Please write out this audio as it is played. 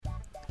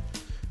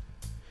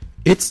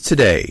It's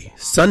today,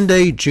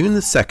 Sunday, June the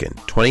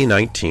 2nd,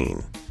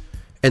 2019,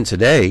 and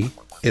today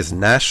is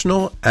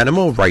National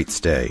Animal Rights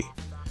Day,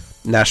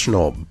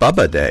 National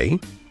Bubba Day,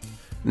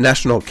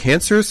 National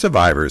Cancer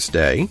Survivors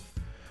Day,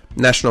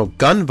 National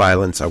Gun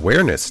Violence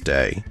Awareness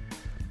Day,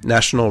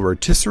 National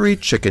Rotisserie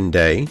Chicken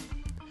Day,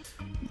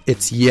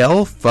 it's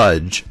Yell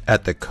Fudge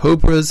at the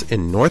Cobras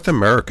in North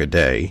America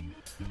Day,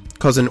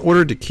 because in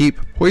order to keep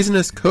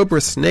poisonous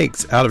cobra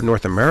snakes out of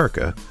North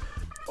America,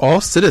 all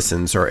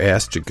citizens are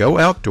asked to go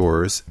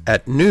outdoors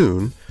at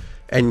noon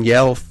and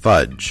yell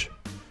fudge.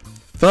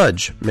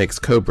 Fudge makes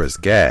cobras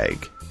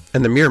gag,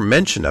 and the mere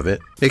mention of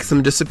it makes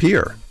them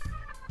disappear.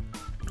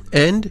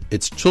 And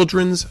it's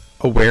Children's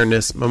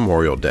Awareness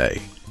Memorial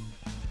Day.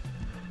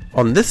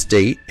 On this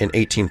date in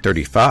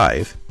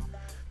 1835,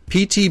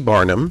 P.T.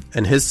 Barnum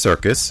and his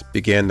circus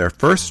began their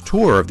first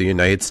tour of the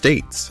United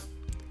States.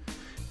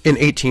 In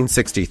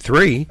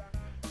 1863,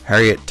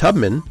 Harriet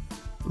Tubman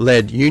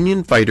led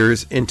Union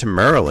fighters into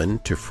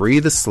Maryland to free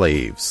the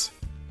slaves.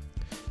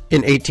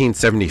 In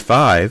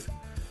 1875,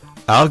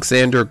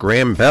 Alexander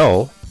Graham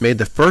Bell made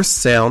the first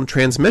sound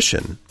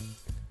transmission.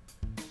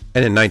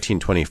 And in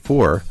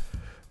 1924,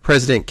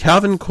 President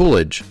Calvin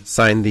Coolidge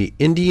signed the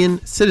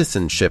Indian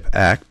Citizenship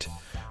Act,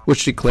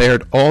 which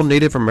declared all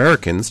Native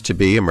Americans to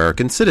be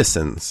American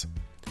citizens.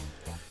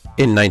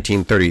 In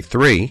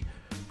 1933,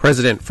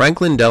 President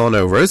Franklin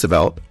Delano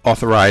Roosevelt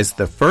authorized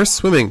the first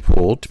swimming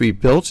pool to be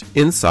built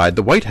inside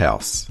the White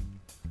House.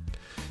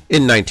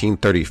 In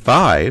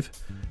 1935,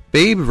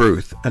 Babe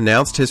Ruth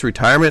announced his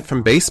retirement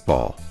from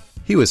baseball.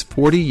 He was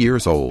 40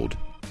 years old.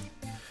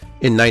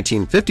 In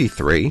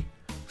 1953,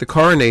 the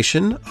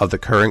coronation of the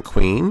current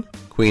Queen,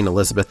 Queen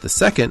Elizabeth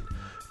II,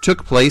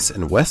 took place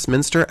in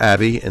Westminster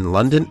Abbey in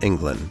London,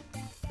 England.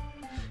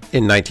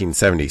 In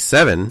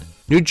 1977,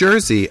 New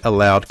Jersey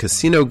allowed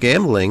casino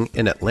gambling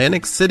in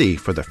Atlantic City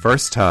for the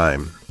first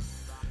time.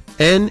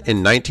 And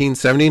in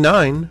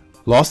 1979,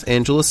 Los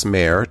Angeles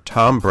Mayor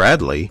Tom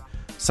Bradley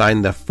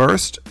signed the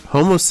first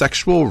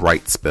homosexual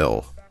rights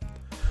bill.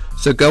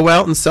 So go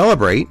out and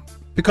celebrate,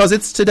 because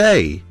it's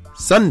today,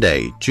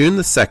 Sunday, June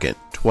the 2nd,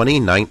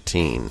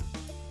 2019.